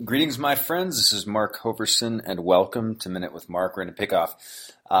Greetings, my friends. This is Mark Hoverson, and welcome to Minute with Mark. We're going to pick off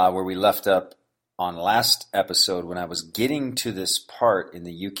where we left up on last episode when I was getting to this part in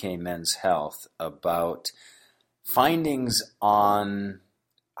the UK Men's Health about findings on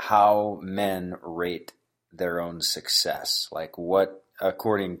how men rate their own success. Like what,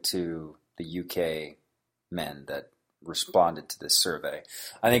 according to the UK men that responded to this survey.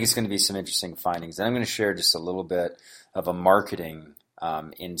 I think it's going to be some interesting findings. And I'm going to share just a little bit of a marketing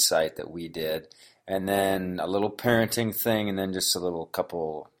insight that we did, and then a little parenting thing, and then just a little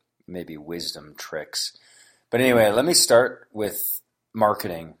couple maybe wisdom tricks. But anyway, let me start with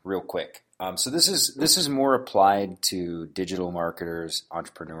marketing real quick. So this is more applied to digital marketers,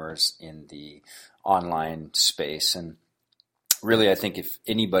 entrepreneurs in the online space, and really, I think if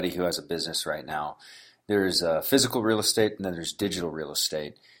anybody who has a business right now, there's physical real estate and then there's digital real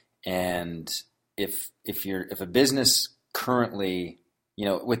estate, and if a business currently,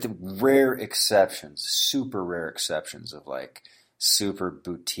 with the rare exceptions, super rare exceptions of like super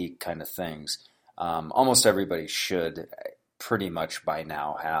boutique kind of things, almost everybody should pretty much by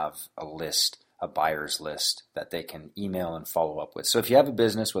now have a buyer's list that they can email and follow up with. So if you have a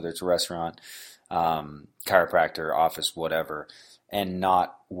business, whether it's a restaurant, chiropractor, office, whatever, and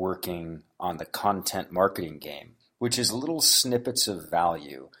not working on the content marketing game, which is little snippets of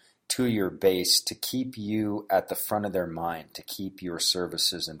value to your base to keep you at the front of their mind, to keep your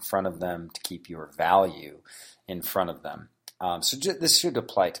services in front of them, to keep your value in front of them. So this should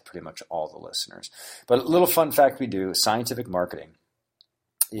apply to pretty much all the listeners. But a little fun fact we do, scientific marketing,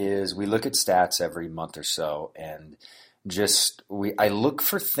 is we look at stats every month or so, and I look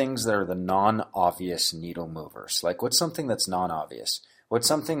for things that are the non-obvious needle movers. Like what's something that's non-obvious? What's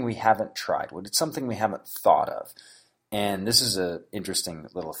something we haven't tried? What's something we haven't thought of? And this is an interesting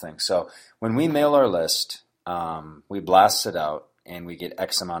little thing. So when we mail our list, we blast it out and we get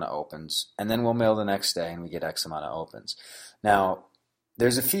X amount of opens. And then we'll mail the next day and we get X amount of opens. Now,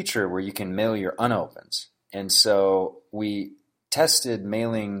 there's a feature where you can mail your unopens. And so we tested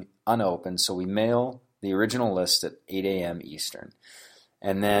mailing unopened. So we mail the original list at 8 a.m. Eastern.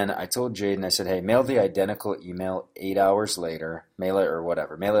 And then I told Jaden, I said, hey, mail the identical email 8 hours later. Mail it or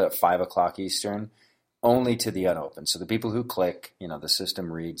whatever. Mail it at 5 o'clock Eastern. Only to the unopened. So the people who click, the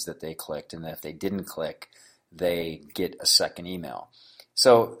system reads that they clicked, and if they didn't click, they get a second email.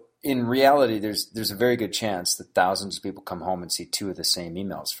 So in reality, there's a very good chance that thousands of people come home and see two of the same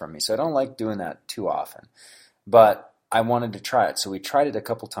emails from me. So I don't like doing that too often. But I wanted to try it. So we tried it a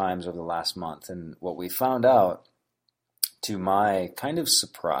couple times over the last month, and what we found out, to my kind of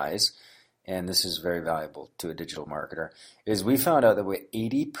surprise, and this is very valuable to a digital marketer, is we found out that we're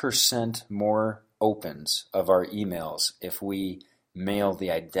 80% more opens of our emails if we mail the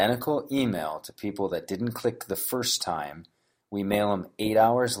identical email to people that didn't click the first time. We mail them 8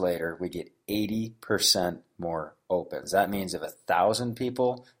 hours later, we get 80% more opens. That means if 1,000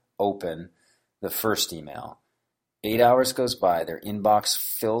 people open the first email, 8 hours goes by, their inbox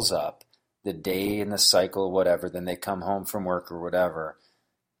fills up, the day in the cycle, whatever, then they come home from work or whatever.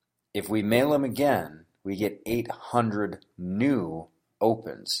 If we mail them again, we get 800 new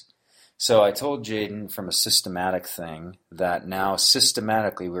opens. So I told Jaden from a systematic thing that now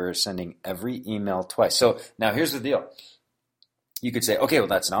systematically we're sending every email twice. So now here's the deal. You could say, okay, well,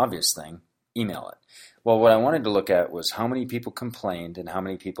 that's an obvious thing. Email it. Well, what I wanted to look at was how many people complained and how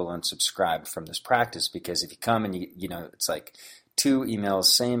many people unsubscribed from this practice. Because if you come and it's like 2 emails,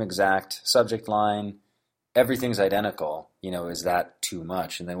 same exact subject line, everything's identical, is that too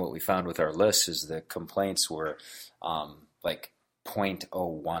much? And then what we found with our list is the complaints were like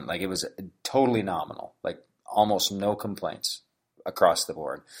 0.01. Like it was totally nominal, like almost no complaints across the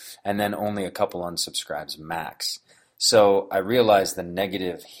board. And then only a couple unsubscribes max. So I realized the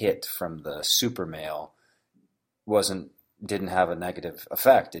negative hit from the super mail didn't have a negative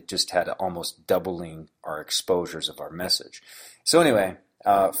effect. It just had almost doubling our exposures of our message. So anyway,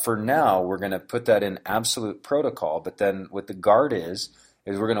 for now, we're going to put that in absolute protocol. But then what the guard is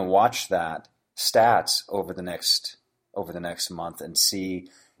we're going to watch that stats over the next month and see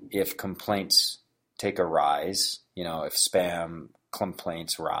if complaints take a rise, if spam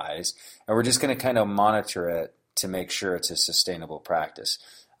complaints rise. And we're just going to kind of monitor it to make sure it's a sustainable practice.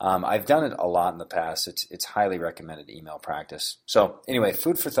 I've done it a lot in the past. It's highly recommended email practice. So anyway,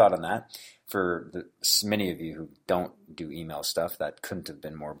 food for thought on that. For many of you who don't do email stuff, that couldn't have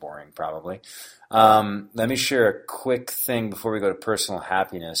been more boring probably. Let me share a quick thing before we go to personal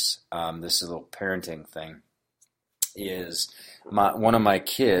happiness. This is a little parenting thing. Is one of my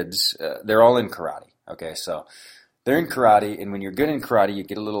kids, they're all in karate. Okay, so they're in karate, and when you're good in karate, you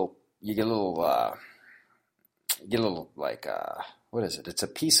get a little what is it? It's a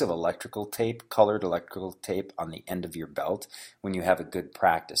piece of electrical tape, colored electrical tape on the end of your belt when you have a good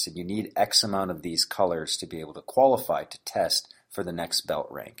practice. And you need X amount of these colors to be able to qualify to test for the next belt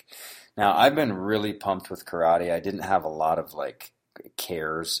rank. Now, I've been really pumped with karate. I didn't have a lot of like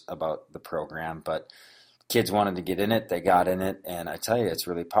cares about the program, but kids wanted to get in it. They got in it. And I tell you, it's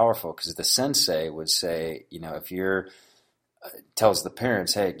really powerful because the sensei would say, if you're tells the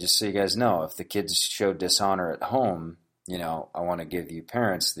parents, hey, just so you guys know, if the kids show dishonor at home, I want to give you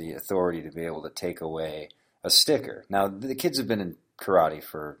parents the authority to be able to take away a sticker. Now, the kids have been in karate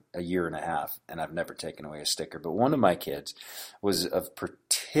for a year and a half, and I've never taken away a sticker. But one of my kids was a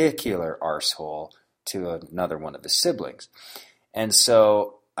particular arsehole to another one of his siblings. And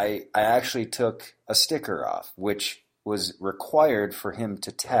so I actually took a sticker off, which was required for him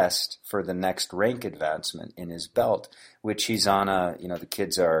to test for the next rank advancement in his belt, which he's on the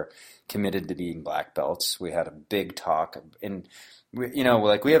kids are committed to being black belts. We had a big talk, and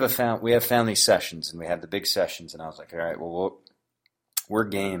we have family sessions, and we had the big sessions, and I was like, all right, well, we're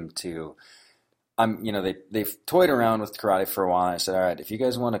game to, they've toyed around with karate for a while. And I said, all right, if you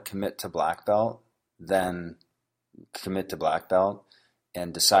guys want to commit to black belt, then commit to black belt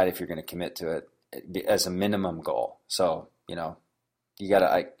and decide if you're going to commit to it as a minimum goal. So,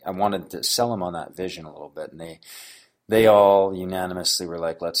 I wanted to sell them on that vision a little bit, and they all unanimously were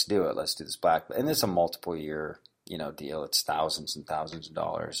like, let's do it. Let's do this black belt. And it's a multiple year, deal. It's thousands and thousands of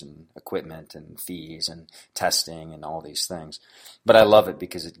dollars in equipment and fees and testing and all these things. But I love it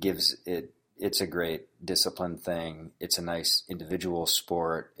because it's a great discipline thing. It's a nice individual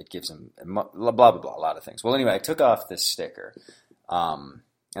sport. It gives them blah, blah, blah, blah, a lot of things. Well, anyway, I took off this sticker.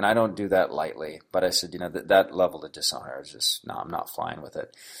 And I don't do that lightly, but I said, that level of dishonor is just, no, I'm not flying with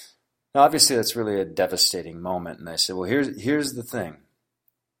it. Now, obviously, that's really a devastating moment. And I said, well, here's the thing.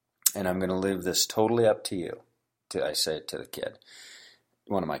 And I'm going to leave this totally up to you. I say to the kid,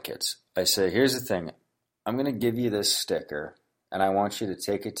 one of my kids, I say, here's the thing. I'm going to give you this sticker, and I want you to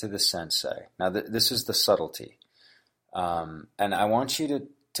take it to the sensei. Now, this is the subtlety. And I want you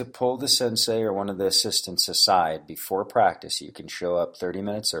to pull the sensei or one of the assistants aside before practice. You can show up 30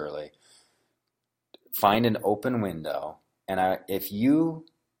 minutes early, find an open window, and if you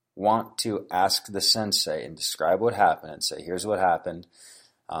want to ask the sensei and describe what happened and say, here's what happened.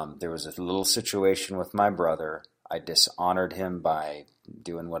 There was a little situation with my brother. I dishonored him by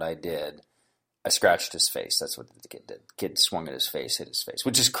doing what I did. I scratched his face. That's what the kid did. The kid swung at his face, hit his face,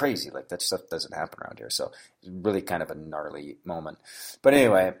 which is crazy. Like, that stuff doesn't happen around here. So it's really kind of a gnarly moment. But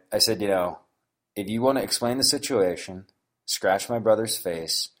anyway, I said, if you want to explain the situation, scratch my brother's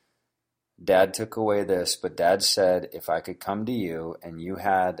face. Dad took away this, but Dad said if I could come to you and you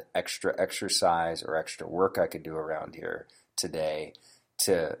had extra exercise or extra work I could do around here today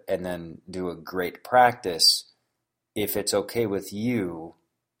and then do a great practice, if it's okay with you,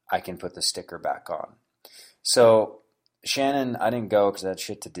 I can put the sticker back on. So Shannon, I didn't go because I had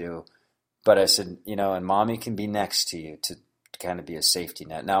shit to do, but I said, and mommy can be next to you to kind of be a safety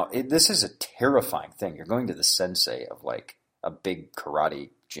net. Now, this is a terrifying thing. You're going to the sensei of like a big karate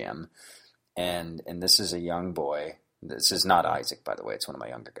gym, and this is a young boy. This is not Isaac, by the way. It's one of my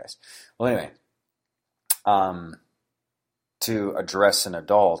younger guys. Well, anyway, to address an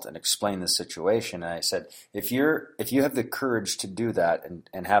adult and explain the situation. And I said, if you have the courage to do that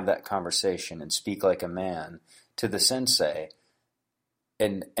and have that conversation and speak like a man to the sensei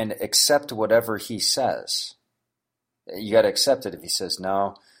and accept whatever he says, you got to accept it. If he says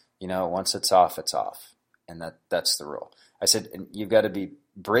no, once it's off, it's off. And that's the rule. I said, and you've got to be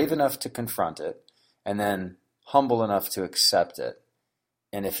brave enough to confront it and then humble enough to accept it.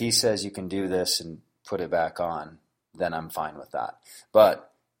 And if he says you can do this and put it back on, then I'm fine with that.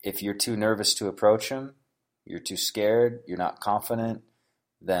 But if you're too nervous to approach him, you're too scared, you're not confident,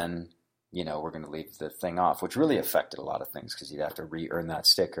 then, we're going to leave the thing off, which really affected a lot of things because he'd have to re-earn that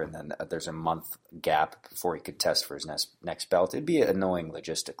sticker, and then there's a month gap before he could test for his next belt. It'd be annoying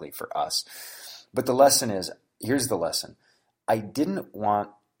logistically for us. But the lesson is, here's the lesson. I didn't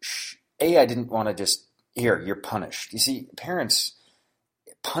want to just, here, you're punished. You see, parents,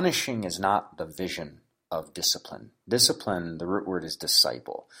 punishing is not the vision of discipline. Discipline, the root word is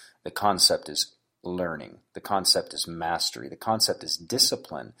disciple. The concept is learning. The concept is mastery. The concept is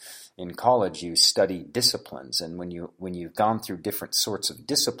discipline. In college, you study disciplines, and when you've gone through different sorts of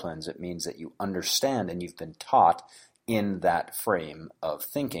disciplines, it means that you understand and you've been taught in that frame of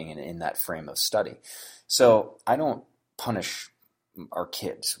thinking and in that frame of study. So I don't punish our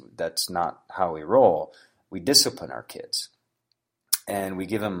kids. That's not how we roll. We discipline our kids. And we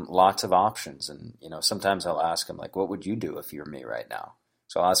give them lots of options. And, sometimes I'll ask them, like, what would you do if you were me right now?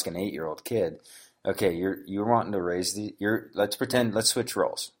 So I'll ask an 8-year-old kid, Okay, you're wanting to raise let's switch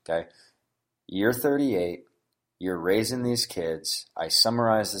roles, okay? You're 38, you're raising these kids. I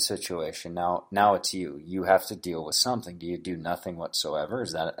summarize the situation. Now it's you. You have to deal with something. Do you do nothing whatsoever?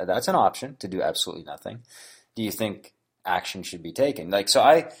 That's an option, to do absolutely nothing? Do you think action should be taken?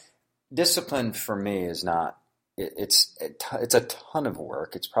 Discipline for me is not, it's a ton of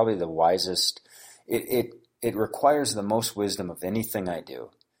work. It's probably the wisest. It requires the most wisdom of anything I do.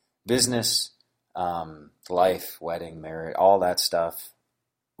 Business, life, wedding, marriage, all that stuff.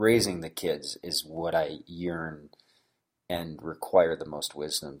 Raising the kids is what I yearn and require the most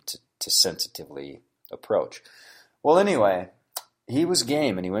wisdom to sensitively approach. Well, anyway, he was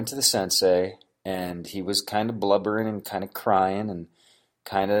game, and he went to the sensei, and he was kind of blubbering and kind of crying and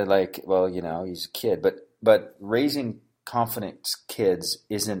kind of like, well, he's a kid. But raising confident kids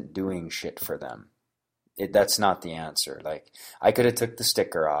isn't doing shit for them. That's not the answer. Like, I could have took the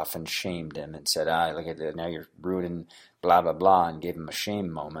sticker off and shamed him and said, look at it, now you're ruining blah, blah, blah, and gave him a shame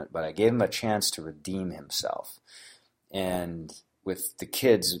moment. But I gave him a chance to redeem himself. And with the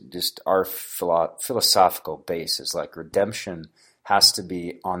kids, just our philosophical base is like redemption has to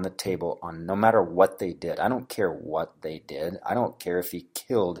be on the table on no matter what they did. I don't care what they did. I don't care if he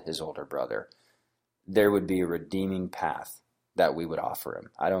killed his older brother. There would be a redeeming path that we would offer him.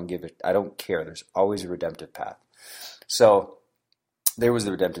 I don't care. There's always a redemptive path. So there was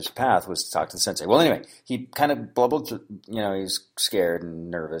the redemptive path, was to talk to the sensei. Well, anyway, he kind of blubbered, he was scared and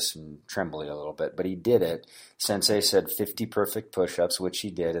nervous and trembly a little bit, but he did it. Sensei said 50 perfect push-ups, which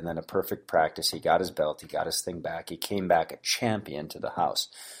he did, and then a perfect practice. He got his belt. He got his thing back. He came back a champion to the house.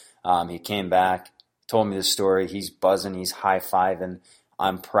 He came back, told me the story. He's buzzing. He's high-fiving.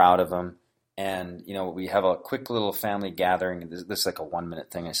 I'm proud of him. And, we have a quick little family gathering. This is like a 1-minute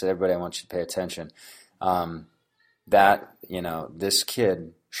thing. I said, everybody, I want you to pay attention. This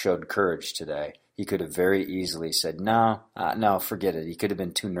kid showed courage today. He could have very easily said, no, forget it. He could have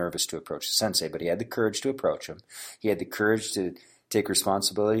been too nervous to approach the sensei, but he had the courage to approach him. He had the courage to take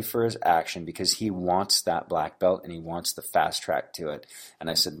responsibility for his action because he wants that black belt and he wants the fast track to it. And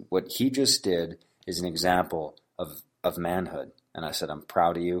I said, what he just did is an example of manhood. And I said, I'm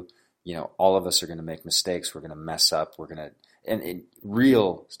proud of you. All of us are going to make mistakes. We're going to mess up. We're going to, and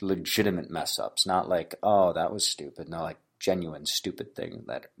real legitimate mess ups, not like, oh, that was stupid. No, like genuine stupid things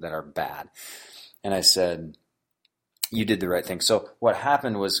that are bad. And I said, you did the right thing. So what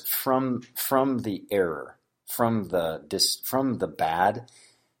happened was from the error, from the bad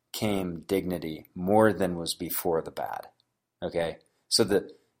came dignity more than was before the bad. Okay. So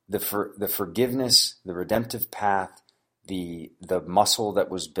the forgiveness, the redemptive path, the muscle that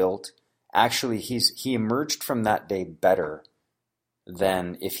was built, actually he emerged from that day better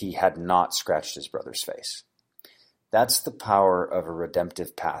than if he had not scratched his brother's face. That's the power of a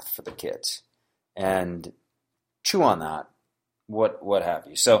redemptive path for the kids. And chew on that, what have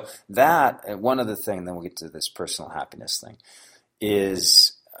you. So that, one other thing, then we'll get to this personal happiness thing,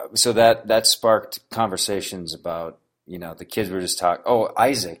 is, so that sparked conversations about, the kids were just talking,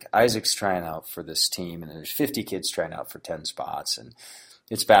 Isaac's trying out for this team, and there's 50 kids trying out for 10 spots, and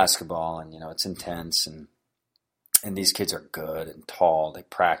it's basketball, and, it's intense, and these kids are good and tall, they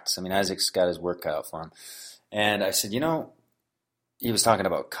practice. I mean, Isaac's got his work cut out for him. And I said, he was talking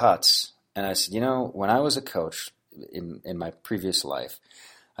about cuts, and I said, when I was a coach in my previous life,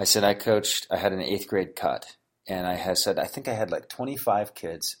 I said I had an 8th grade cut, and I said, I think I had like 25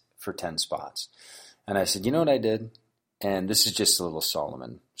 kids for 10 spots. And I said, you know what I did? And this is just a little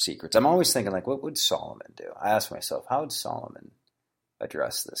Solomon secrets. I'm always thinking, like, what would Solomon do? I ask myself, how would Solomon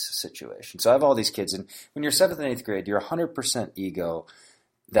address this situation? So I have all these kids, and when you're 7th and 8th grade, you're 100% ego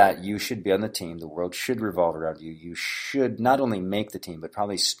that you should be on the team. The world should revolve around you. You should not only make the team, but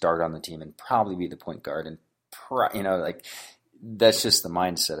probably start on the team and probably be the point guard. And, that's just the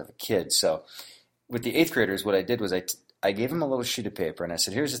mindset of a kid. So with the 8th graders, what I did was I gave them a little sheet of paper, and I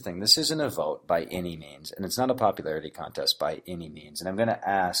said, here's the thing. This isn't a vote by any means, and it's not a popularity contest by any means. And I'm going to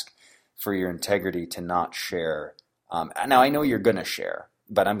ask for your integrity to not share. Now, I know you're going to share,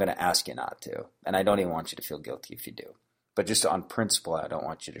 but I'm going to ask you not to. And I don't even want you to feel guilty if you do. But just on principle, I don't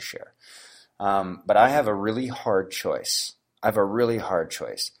want you to share. But I have a really hard choice.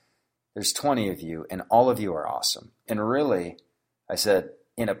 There's 20 of you, and all of you are awesome. And really, I said,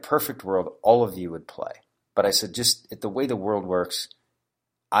 in a perfect world, all of you would play. But I said, just the way the world works,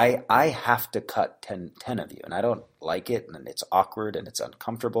 I have to cut 10 of you. And I don't like it, and it's awkward, and it's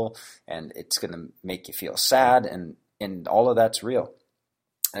uncomfortable, and it's going to make you feel sad, and all of that's real.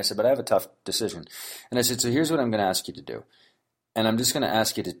 And I said, but I have a tough decision. And I said, so here's what I'm going to ask you to do. And I'm just going to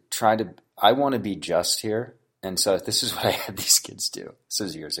ask you to I want to be just here. And so this is what I had these kids do. This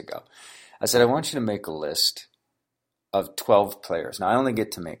was years ago. I said, I want you to make a list of 12 players. Now, I only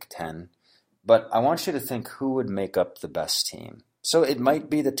get to make 10, but I want you to think who would make up the best team. So it might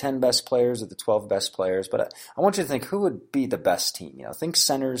be the 10 best players or the 12 best players, but I want you to think who would be the best team. Think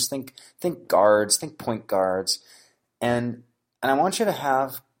centers, think guards, think point guards, and I want you to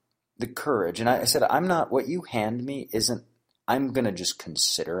have the courage. And I said, what you hand me isn't, I'm going to just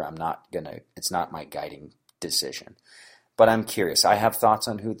consider. It's not my guiding decision. But I'm curious. I have thoughts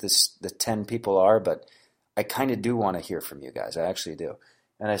on who the 10 people are, but I kind of do want to hear from you guys. I actually do.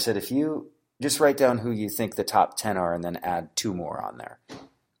 And I said, if you just write down who you think the top 10 are and then add 2 more on there.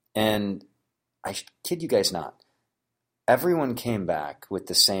 And I kid you guys not. Everyone came back with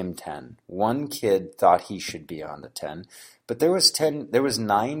the same 10. One kid thought he should be on the 10, but there was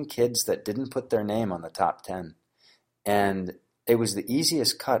 9 kids that didn't put their name on the top 10. And it was the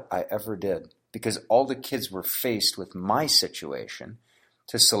easiest cut I ever did because all the kids were faced with my situation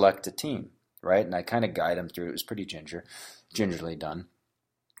to select a team, right? And I kind of guide them through. It was pretty gingerly done.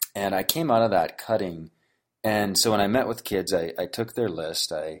 And I came out of that cutting. And so when I met with kids, I took their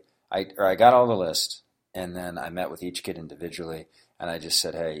list. I got all the list. And then I met with each kid individually. And I just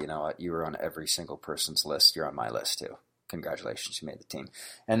said, hey, you know what? You were on every single person's list. You're on my list too. Congratulations, you made the team.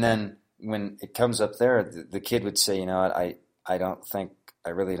 And then when it comes up there, the kid would say, you know what? I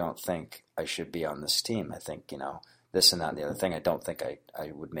really don't think I should be on this team. I think, this and that and the other thing. I don't think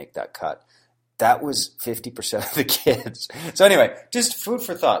I would make that cut. That was 50% of the kids. So anyway, just food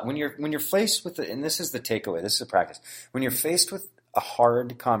for thought. When you're faced with and this is the takeaway, this is a practice. When you're faced with a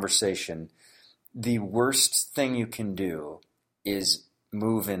hard conversation, the worst thing you can do is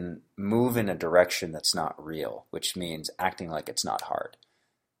move in a direction that's not real, which means acting like it's not hard.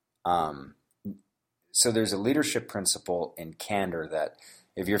 So there's a leadership principle in candor that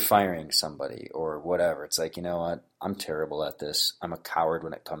if you're firing somebody or whatever, it's like, you know what? I'm terrible at this. I'm a coward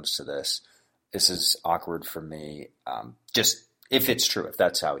when it comes to this. This is awkward for me. Just if it's true, if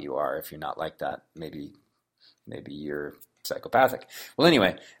that's how you are, if you're not like that, maybe you're psychopathic. Well,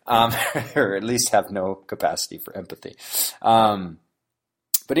 anyway, or at least have no capacity for empathy. But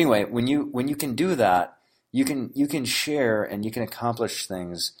anyway, when you can do that, you can share and you can accomplish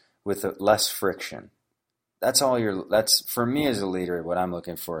things with less friction. That's for me as a leader, what I'm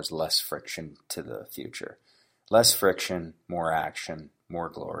looking for is less friction to the future. Less friction, more action, more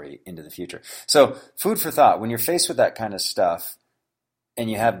glory into the future. So food for thought, when you're faced with that kind of stuff and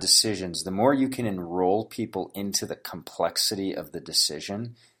you have decisions, the more you can enroll people into the complexity of the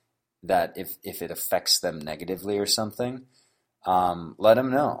decision, that if it affects them negatively or something, let them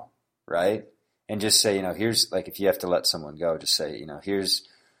know, right? And just say, here's, like, if you have to let someone go, just say,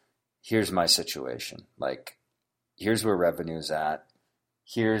 here's my situation. Like, here's where revenue's at.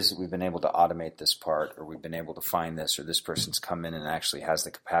 We've been able to automate this part, or we've been able to find this, or this person's come in and actually has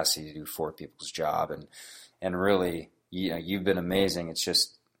the capacity to do 4 people's job. And really, you've been amazing. It's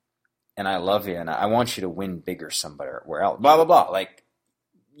just, and I love you, and I want you to win bigger somewhere else. Blah, blah, blah. Like,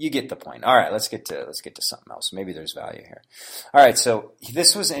 you get the point. All right, let's get to something else. Maybe there's value here. All right, so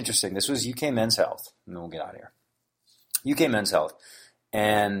this was interesting. This was UK Men's Health, and then we'll get out of here. UK Men's Health,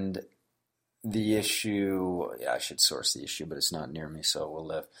 and the issue, I should source the issue, but it's not near me, so we'll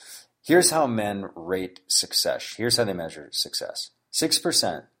live. Here's how men rate success. Here's how they measure success.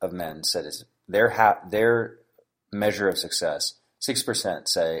 6% of men said is their measure of success. 6%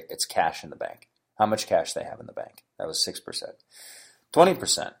 say it's cash in the bank. How much cash they have in the bank. That was 6%.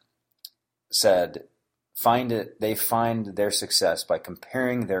 20% said they find their success by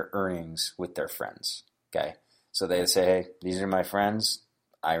comparing their earnings with their friends. Okay? So they say, hey, these are my friends.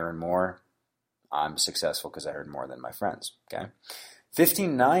 I earn more. I'm successful because I earn more than my friends. Okay?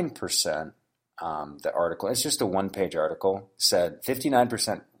 59%, the article, it's just a one-page article, said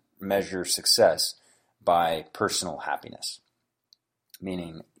 59% measure success by personal happiness.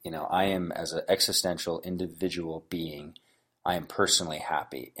 Meaning, I am, as an existential individual being, I am personally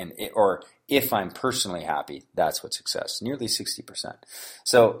happy. Or if I'm personally happy, that's what success. Nearly 60%.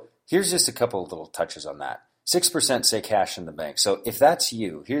 So here's just a couple of little touches on that. 6% say cash in the bank. So if that's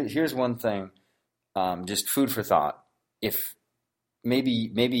you, here's one thing, just food for thought. If maybe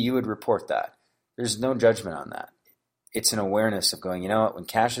you would report that. There's no judgment on that. It's an awareness of going, you know what, when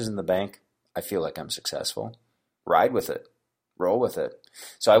cash is in the bank, I feel like I'm successful. Ride with it. Roll with it.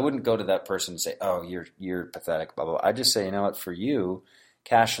 So I wouldn't go to that person and say, oh, you're pathetic, blah, blah, blah. I just say, you know what, for you,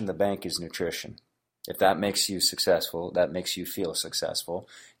 cash in the bank is nutrition. If that makes you successful, that makes you feel successful,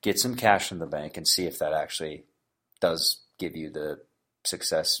 get some cash in the bank and see if that actually does give you the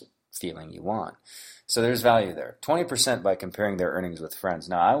success feeling you want. So there's value there. 20% by comparing their earnings with friends.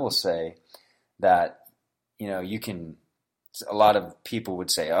 Now, I will say that, you can a lot of people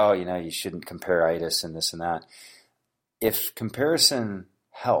would say, oh, you shouldn't compare itis and this and that. If comparison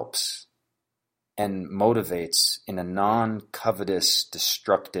helps and motivates in a non-covetous,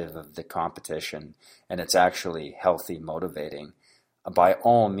 destructive of the competition, and it's actually healthy, motivating, by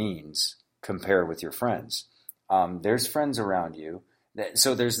all means, compare with your friends. There's friends around you.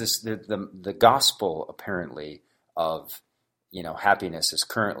 So there's the gospel apparently of, happiness is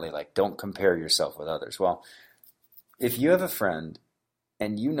currently like, don't compare yourself with others. Well, if you have a friend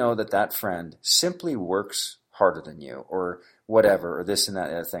and you know that friend simply works harder than you or whatever, or this and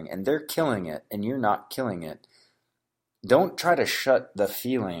that other thing, and they're killing it and you're not killing it, don't try to shut the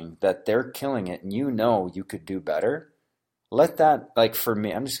feeling that they're killing it and you could do better. Let that, like for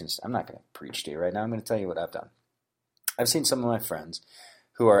me, I'm not going to preach to you right now. I'm going to tell you what I've done. I've seen some of my friends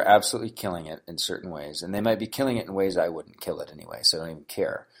who are absolutely killing it in certain ways, and they might be killing it in ways I wouldn't kill it anyway, so I don't even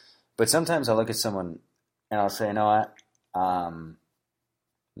care. But sometimes I'll look at someone and I'll say, you know what?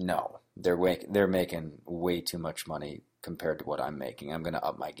 No, they're making way too much money compared to what I'm making. I'm going to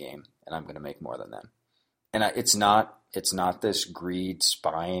up my game, and I'm going to make more than them. And it's not this greed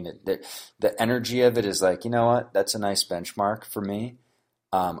spine. The energy of it is like, you know what? That's a nice benchmark for me.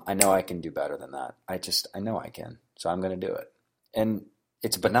 I know I can do better than that. I know I can, so I'm going to do it. And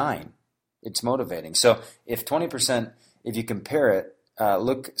it's benign. It's motivating. So if 20%, if you compare it,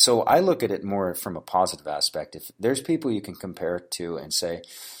 so I look at it more from a positive aspect. If there's people you can compare it to and say,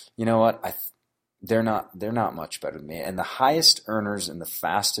 you know what, they're not much better than me. And the highest earners and the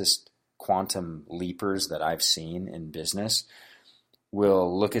fastest quantum leapers that I've seen in business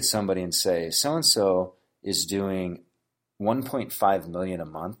will look at somebody and say, so-and-so is doing 1.5 million a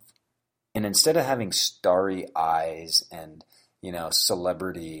month. And instead of having starry eyes and,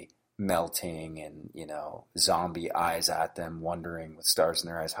 celebrity melting and, zombie eyes at them, wondering with stars in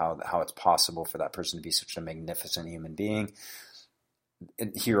their eyes how it's possible for that person to be such a magnificent human being.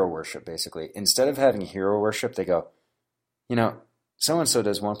 Hero worship, basically. Instead of having hero worship, they go, so-and-so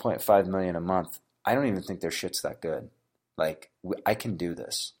does 1.5 million a month. I don't even think their shit's that good. Like, I can do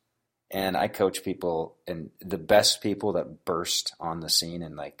this. And I coach people, and the best people that burst on the scene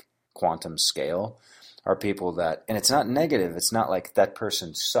in like quantum scale are people that, and it's not negative. It's not like that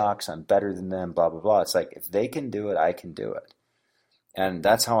person sucks, I'm better than them, blah, blah, blah. It's like, if they can do it, I can do it. And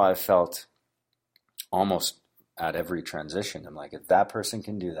that's how I've felt almost at every transition. I'm like, if that person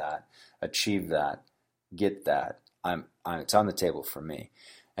can do that, achieve that, get that, it's on the table for me.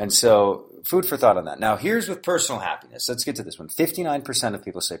 And so food for thought on that. Now here's with personal happiness. Let's get to this one. 59% of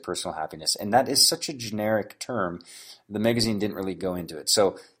people say personal happiness, and that is such a generic term. The magazine didn't really go into it.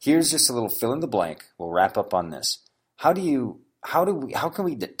 So here's just a little fill in the blank. We'll wrap up on this. How can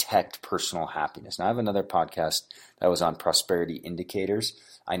we detect personal happiness? Now I have another podcast that was on prosperity indicators.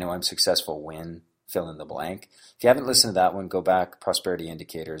 I know I'm successful when fill in the blank. If you haven't listened to that one, go back. Prosperity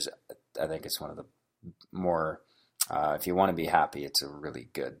indicators. I think it's one of the more, if you want to be happy, it's a really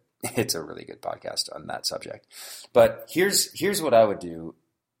good podcast on that subject. But here's what I would do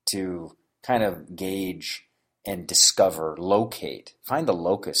to kind of gauge and discover, locate, find the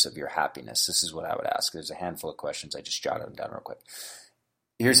locus of your happiness. This is what I would ask. There's a handful of questions. I just jotted them down real quick.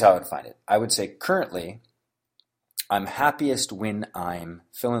 Here's how I would find it. I would say currently, I'm happiest when I'm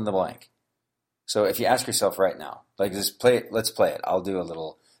fill in the blank. So if you ask yourself right now, like let's play it. I'll do a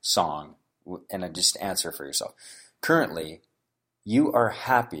little song and just answer for yourself. Currently, you are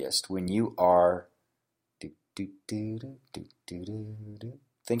happiest when you are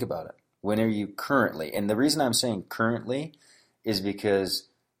think about it. When are you currently? And the reason I'm saying currently is because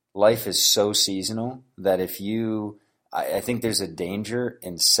life is so seasonal that I think there's a danger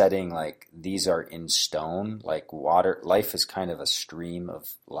in setting like these are in stone, like water. Life is kind of a stream of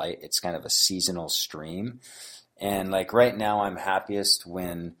light. It's kind of a seasonal stream. And like right now I'm happiest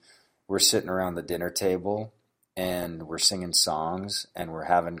when we're sitting around the dinner table and we're singing songs and we're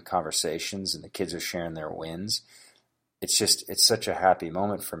having conversations and the kids are sharing their wins. It's such a happy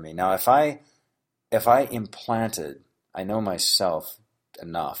moment for me. Now, if I implanted, I know myself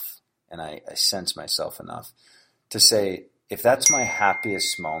enough and I sense myself enough to say, if that's my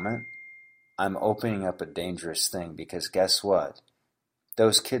happiest moment, I'm opening up a dangerous thing, because guess what?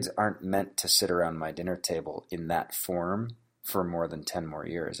 Those kids aren't meant to sit around my dinner table in that form for more than 10 more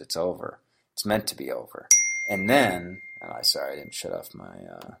years. It's over. It's meant to be over. And then, sorry, I didn't shut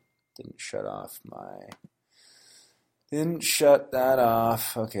that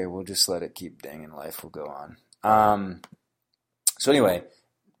off. Okay, we'll just let it keep dinging. Life will go on. So anyway,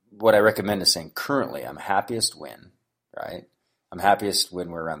 what I recommend is saying currently I'm happiest when, right? I'm happiest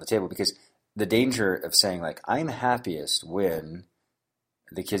when we're around the table, because the danger of saying like I'm happiest when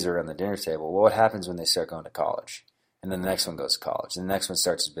the kids are around the dinner table. Well, what happens when they start going to college? And then the next one goes to college. And the next one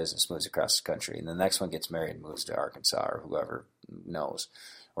starts his business, moves across the country. And the next one gets married and moves to Arkansas or whoever knows,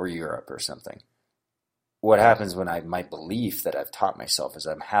 or Europe or something. What happens when my belief that I've taught myself is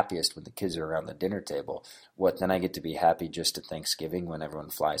I'm happiest when the kids are around the dinner table. What, then I get to be happy just at Thanksgiving when everyone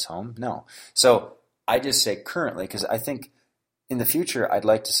flies home? No. So I just say currently, because I think in the future, I'd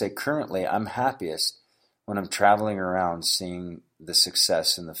like to say currently I'm happiest when I'm traveling around seeing the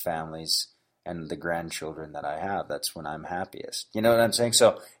success in the families and the grandchildren that I have. That's when I'm happiest. You know what I'm saying?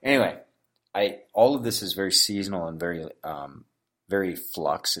 So anyway, all of this is very seasonal and very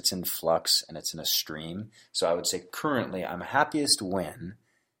flux. It's in flux and it's in a stream. So I would say currently I'm happiest when,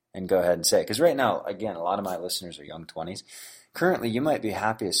 and go ahead and say, because right now, again, a lot of my listeners are young 20s. Currently, you might be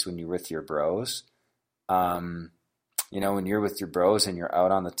happiest when you're with your bros. When you're with your bros and you're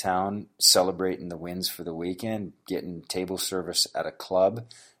out on the town celebrating the wins for the weekend, getting table service at a club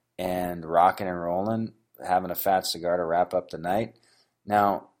and rocking and rolling, having a fat cigar to wrap up the night.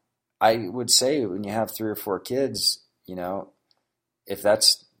 Now, I would say when you have 3 or 4 kids, if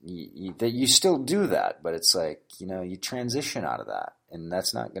that's, that you still do that, but it's like, you transition out of that and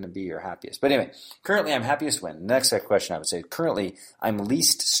that's not going to be your happiest. But anyway, currently I'm happiest when, next question I would say, currently I'm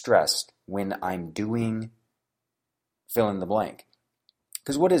least stressed when I'm doing fill in the blank.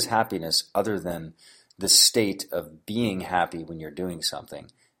 Because what is happiness other than the state of being happy when you're doing something?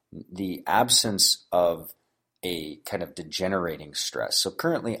 The absence of a kind of degenerating stress. So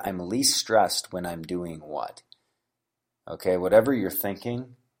currently I'm least stressed when I'm doing what? Okay, whatever you're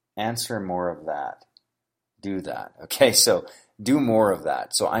thinking, answer more of that. Do that. Okay, so do more of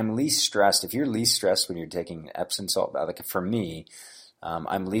that. So I'm least stressed. If you're least stressed when you're taking Epsom salt bath, like for me,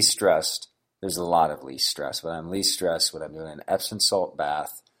 I'm least stressed. There's a lot of least stress, but I'm least stressed when I'm doing an Epsom salt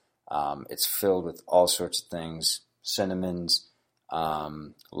bath. It's filled with all sorts of things, cinnamons,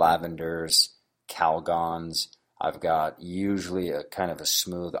 lavenders, calgons. I've got usually a kind of a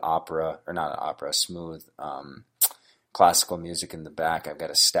smooth smooth classical music in the back. I've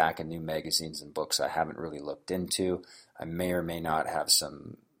got a stack of new magazines and books I haven't really looked into. I may or may not have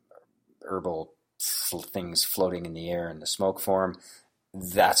some herbal things floating in the air in the smoke form.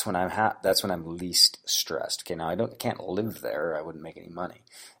 That's when that's when I'm least stressed. Okay, now I can't live there. I wouldn't make any money.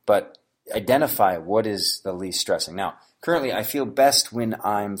 But identify what is the least stressing. Now, currently I feel best when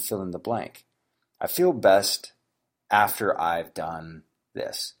I'm fill in the blank. I feel best after I've done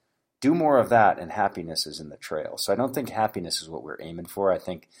this. Do more of that and happiness is in the trail. So I don't think happiness is what we're aiming for. I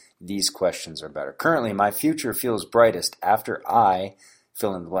think these questions are better. Currently, my future feels brightest after I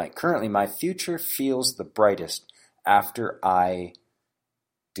fill in the blank. Currently, my future feels the brightest after I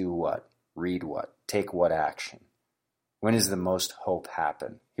do what? Read what? Take what action? When does the most hope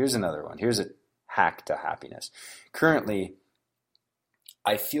happen? Here's another one. Here's a hack to happiness. Currently,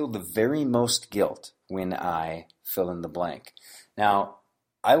 I feel the very most guilt when I fill in the blank. Now,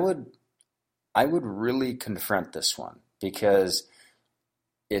 I would really confront this one because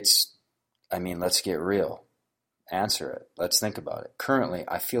let's get real. Answer it. Let's think about it. Currently,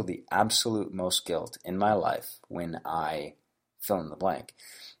 I feel the absolute most guilt in my life when I fill in the blank.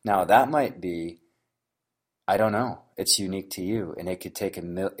 Now, that might be, I don't know. It's unique to you, and it could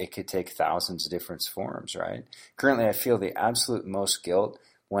take thousands of different forms, right? Currently, I feel the absolute most guilt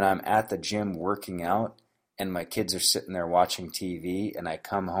when I'm at the gym working out and my kids are sitting there watching TV, and I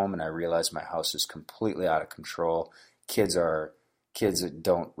come home and I realize my house is completely out of control. Kids that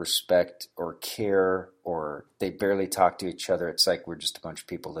don't respect or care, or they barely talk to each other. It's like we're just a bunch of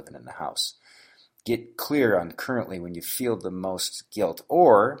people living in the house. Get clear on currently when you feel the most guilt.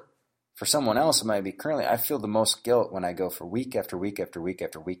 Or for someone else, it might be currently I feel the most guilt when I go for week after week after week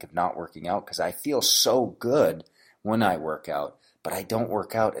after week of not working out because I feel so good when I work out, but I don't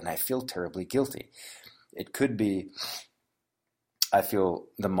work out and I feel terribly guilty. It could be I feel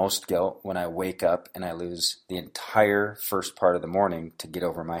the most guilt when I wake up and I lose the entire first part of the morning to get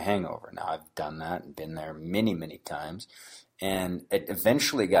over my hangover. Now, I've done that and been there many, many times. And it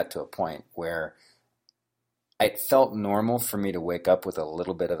eventually got to a point where it felt normal for me to wake up with a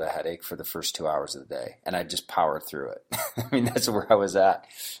little bit of a headache for the first 2 hours of the day. And I just powered through it. I mean, that's where I was at.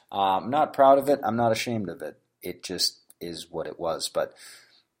 I'm not proud of it. I'm not ashamed of it. It just is what it was. But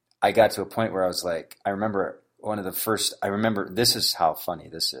I got to a point where I was like, I remember this is how funny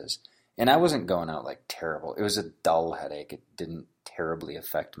this is. And I wasn't going out like terrible. It was a dull headache. It didn't terribly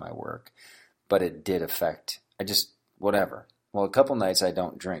affect my work, but it did affect, whatever. Well, a couple nights I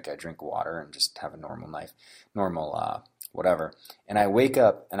don't drink. I drink water and just have a normal whatever. And I wake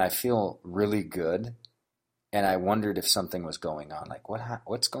up and I feel really good. And I wondered if something was going on. Like,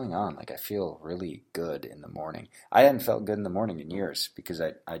 what's going on? Like, I feel really good in the morning. I hadn't felt good in the morning in years because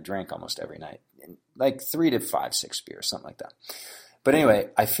I drank almost every night like 3 to 5, 6 beers, something like that. But anyway,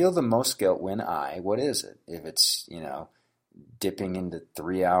 I feel the most guilt when what is it? If it's, dipping into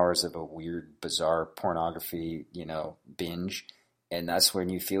 3 hours of a weird, bizarre pornography, binge, and that's when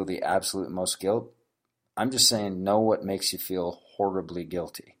you feel the absolute most guilt. I'm just saying, know what makes you feel horribly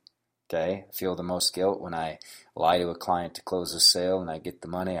guilty. Okay? I feel the most guilt when I lie to a client to close a sale and I get the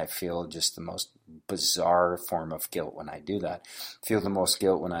money. I feel just the most bizarre form of guilt when I do that. I feel the most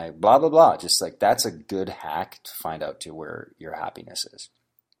guilt when I blah, blah, blah. Just like that's a good hack to find out to where your happiness is.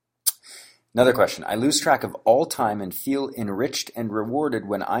 Another question. I lose track of all time and feel enriched and rewarded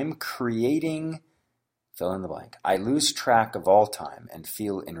when I'm creating, fill in the blank. I lose track of all time and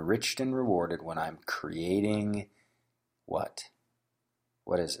feel enriched and rewarded when I'm creating what?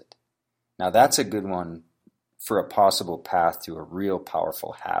 What is it? Now that's a good one for a possible path to a real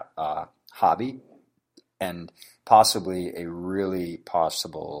powerful hobby and possibly a really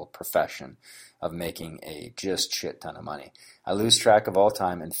possible profession of making a just shit ton of money. I lose track of all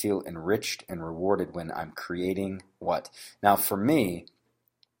time and feel enriched and rewarded when I'm creating what? Now for me,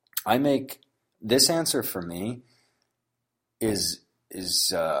 this answer for me is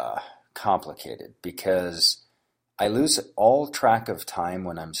complicated because I lose all track of time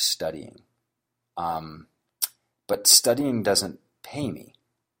when I'm studying. But studying doesn't pay me.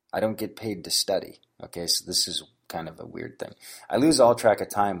 I don't get paid to study. Okay, so this is kind of a weird thing. I lose all track of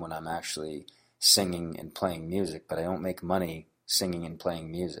time when I'm actually singing and playing music, but I don't make money singing and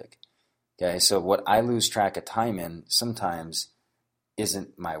playing music. Okay, so what I lose track of time in sometimes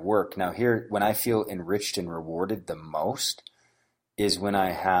isn't my work. Now here, when I feel enriched and rewarded the most is when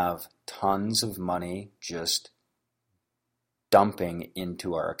I have tons of money just dumping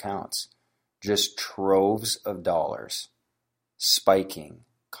into our accounts. Just troves of dollars, spiking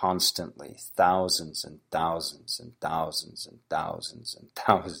constantly, thousands and thousands and thousands and thousands and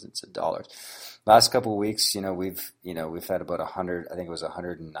thousands of dollars. Last couple of weeks, we've had about 100, I think it was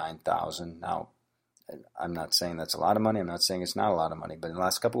 109,000. Now, I'm not saying that's a lot of money. I'm not saying it's not a lot of money, but in the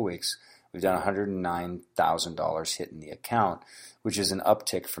last couple of weeks, we've done $109,000 hitting the account, which is an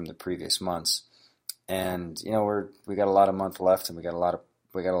uptick from the previous months. And, we got a lot of month left and we got a lot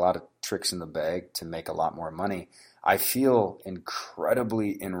of tricks in the bag to make a lot more money. I feel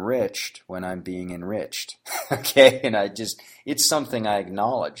incredibly enriched when I'm being enriched. Okay. And it's something I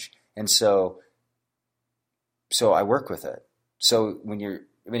acknowledge. And so I work with it. So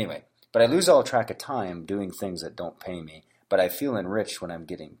but I lose all track of time doing things that don't pay me, but I feel enriched when I'm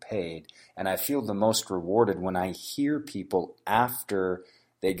getting paid. And I feel the most rewarded when I hear people after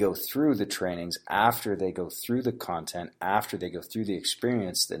they go through the trainings, after they go through the content, after they go through the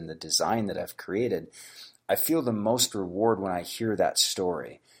experience and the design that I've created. I feel the most reward when I hear that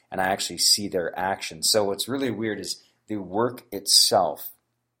story and I actually see their action. So what's really weird is the work itself,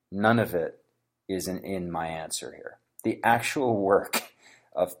 none of it is in my answer here. The actual work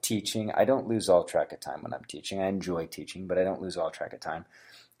of teaching, I don't lose all track of time when I'm teaching. I enjoy teaching, but I don't lose all track of time.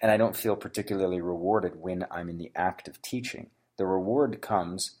 And I don't feel particularly rewarded when I'm in the act of teaching. The reward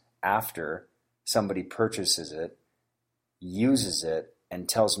comes after somebody purchases it, uses it, and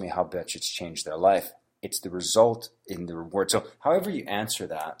tells me how much it's changed their life. It's the result in the reward. So however you answer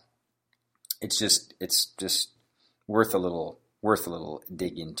that, it's just worth a little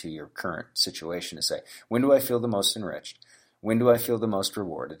dig into your current situation to say, when do I feel the most enriched? When do I feel the most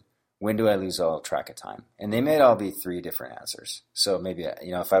rewarded? When do I lose all track of time? And they may all be 3 different answers. So maybe,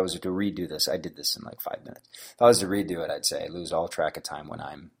 if I was to redo this, I did this in like 5 minutes. If I was to redo it, I'd say I lose all track of time when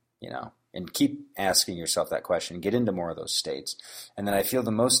I'm, and keep asking yourself that question. Get into more of those states. And then I feel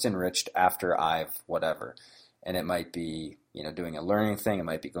the most enriched after I've whatever. And it might be, doing a learning thing. It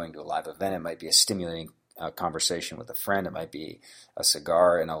might be going to a live event. It might be a stimulating conversation with a friend. It might be a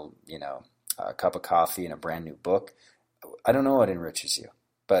cigar and a cup of coffee and a brand new book. I don't know what enriches you.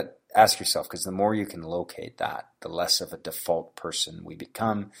 But ask yourself, because the more you can locate that, the less of a default person we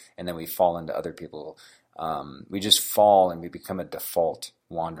become, and then we fall into other people. We just fall and we become a default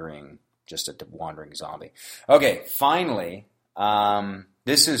wandering zombie. Okay, finally,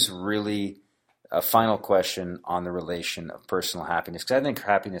 this is really a final question on the relation of personal happiness, because I think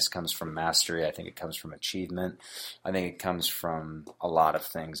happiness comes from mastery. I think it comes from achievement. I think it comes from a lot of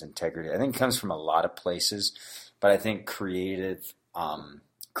things, integrity. I think it comes from a lot of places, but I think creative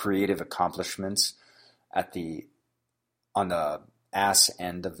accomplishments on the ass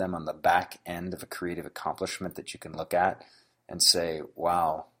end of them, on the back end of a creative accomplishment that you can look at and say,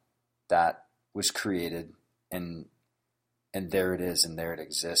 wow, that was created and there it is and there it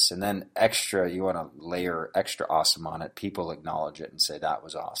exists. And then you want to layer extra awesome on it. People acknowledge it and say, that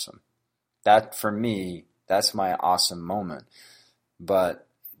was awesome. That for me, that's my awesome moment. But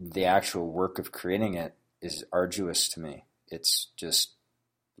the actual work of creating it is arduous to me. It's just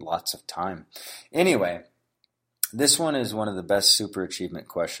lots of time. Anyway, this one is one of the best super achievement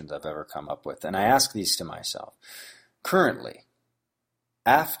questions I've ever come up with. And I ask these to myself. Currently,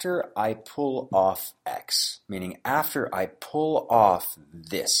 after I pull off X, meaning after I pull off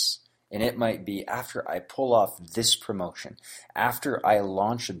this, and it might be after I pull off this promotion, after I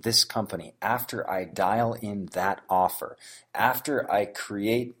launch this company, after I dial in that offer, after I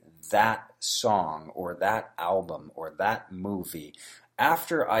create that song or that album or that movie,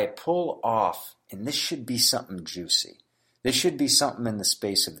 after I pull off, and this should be something juicy. This should be something in the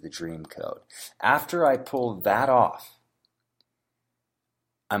space of the dream code. After I pull that off,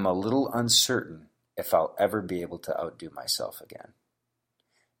 I'm a little uncertain if I'll ever be able to outdo myself again.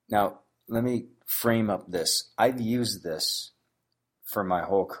 Now, let me frame up this. I've used this for my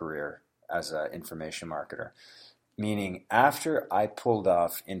whole career as an information marketer, meaning after I pulled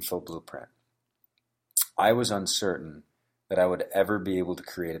off Info Blueprint, I was uncertain that I would ever be able to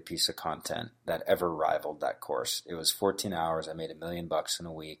create a piece of content that ever rivaled that course. It was 14 hours. I made $1 million in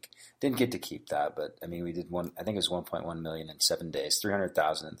a week. Didn't get to keep that, but I mean, we did I think it was 1.1 million in 7 days,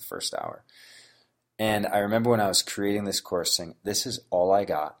 300,000 in the first hour. And I remember when I was creating this course saying, this is all I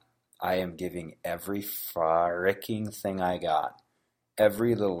got. I am giving every freaking thing I got,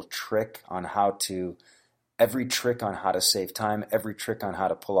 every little trick on how to save time, every trick on how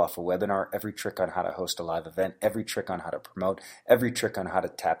to pull off a webinar, every trick on how to host a live event, every trick on how to promote, every trick on how to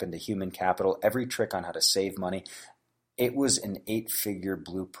tap into human capital, every trick on how to save money. It was an 8-figure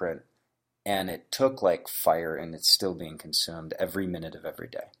blueprint, and it took like fire, and it's still being consumed every minute of every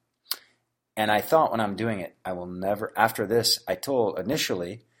day. And I thought when I'm doing it, I will never, after this, I told one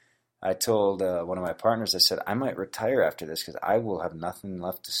of my partners, I said, I might retire after this because I will have nothing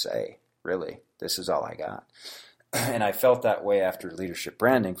left to say, really. This is all I got. And I felt that way after leadership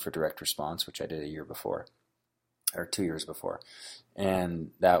branding for direct response, which I did 2 years before.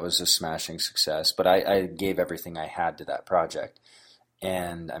 And that was a smashing success. But I gave everything I had to that project.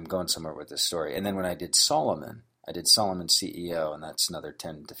 And I'm going somewhere with this story. And then when I did Solomon CEO, and that's another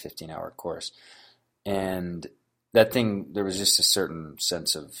 10 to 15 hour course. And that thing, there was just a certain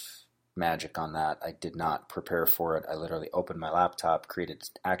sense of magic on that. I did not prepare for it. I literally opened my laptop, created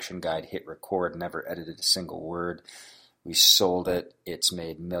an action guide, hit record, never edited a single word. We sold it. It's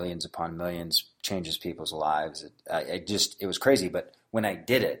made millions upon millions, changes people's lives. It was crazy. But when I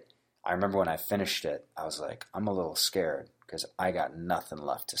did it, I remember when I finished it, I was like, I'm a little scared because I got nothing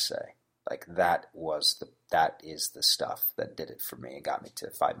left to say. Like that is the stuff that did it for me. It got me to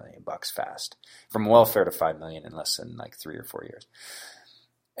 $5 million fast, from welfare to 5 million in less than like 3 or 4 years.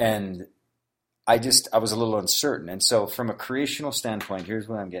 And I was a little uncertain. And so from a creational standpoint, here's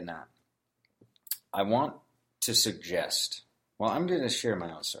what I'm getting at. I want to suggest, I'm going to share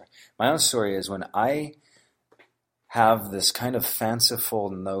my own story. My own story is when I have this kind of fanciful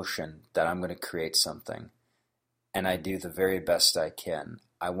notion that I'm going to create something and I do the very best I can.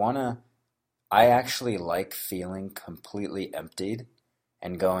 I actually like feeling completely emptied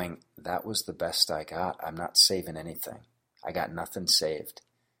and going, that was the best I got. I'm not saving anything. I got nothing saved.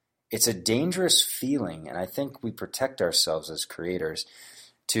 It's a dangerous feeling, and I think we protect ourselves as creators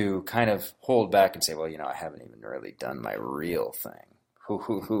to kind of hold back and say, well, I haven't even really done my real thing.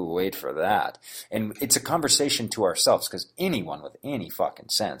 Wait for that. And it's a conversation to ourselves, because anyone with any fucking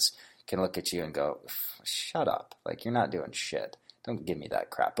sense can look at you and go, shut up. Like, you're not doing shit. Don't give me that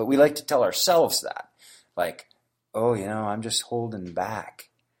crap. But we like to tell ourselves that. Like, oh, I'm just holding back.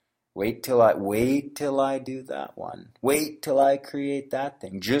 Wait till I do that one. Wait till I create that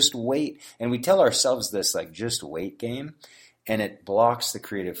thing. Just wait. And we tell ourselves this like just wait game, and it blocks the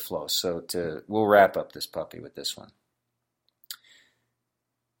creative flow. So we'll wrap up this puppy with this one.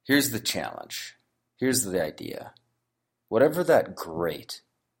 Here's the challenge. Here's the idea. Whatever that great,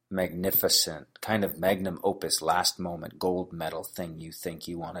 magnificent, kind of magnum opus, last moment, gold medal thing you think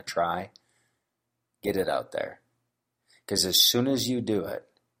you want to try, get it out there. Because as soon as you do it,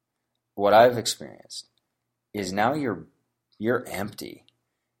 what I've experienced is now you're empty,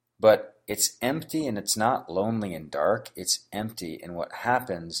 but it's empty and it's not lonely and dark. It's empty, and what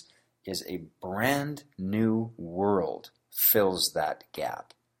happens is a brand new world fills that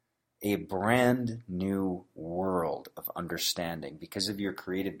gap. A brand new world of understanding because of your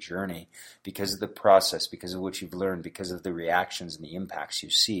creative journey, because of the process, because of what you've learned, because of the reactions and the impacts you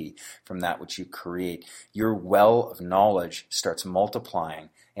see from that which you create. Your well of knowledge starts multiplying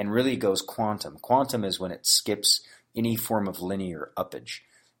and really goes quantum. Quantum is when it skips any form of linear uppage,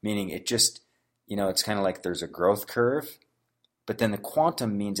 meaning it just, it's kind of like there's a growth curve, but then the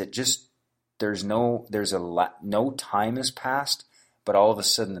quantum means no time has passed, but all of a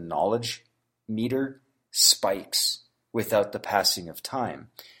sudden the knowledge meter spikes without the passing of time.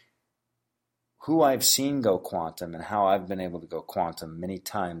 Who I've seen go quantum and how I've been able to go quantum many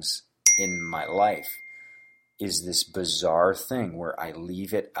times in my life is this bizarre thing where I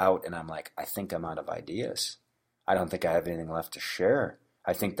leave it out and I'm like, I think I'm out of ideas. I don't think I have anything left to share.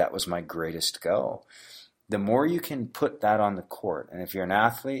 I think that was my greatest go. The more you can put that on the court, and if you're an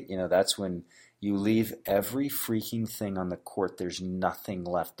athlete, that's when you leave every freaking thing on the court. There's nothing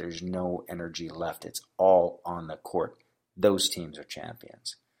left. There's no energy left. It's all on the court. Those teams are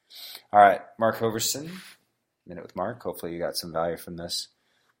champions. All right, Mark Hoverson, Minute with Mark. Hopefully you got some value from this.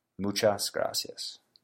 Muchas gracias.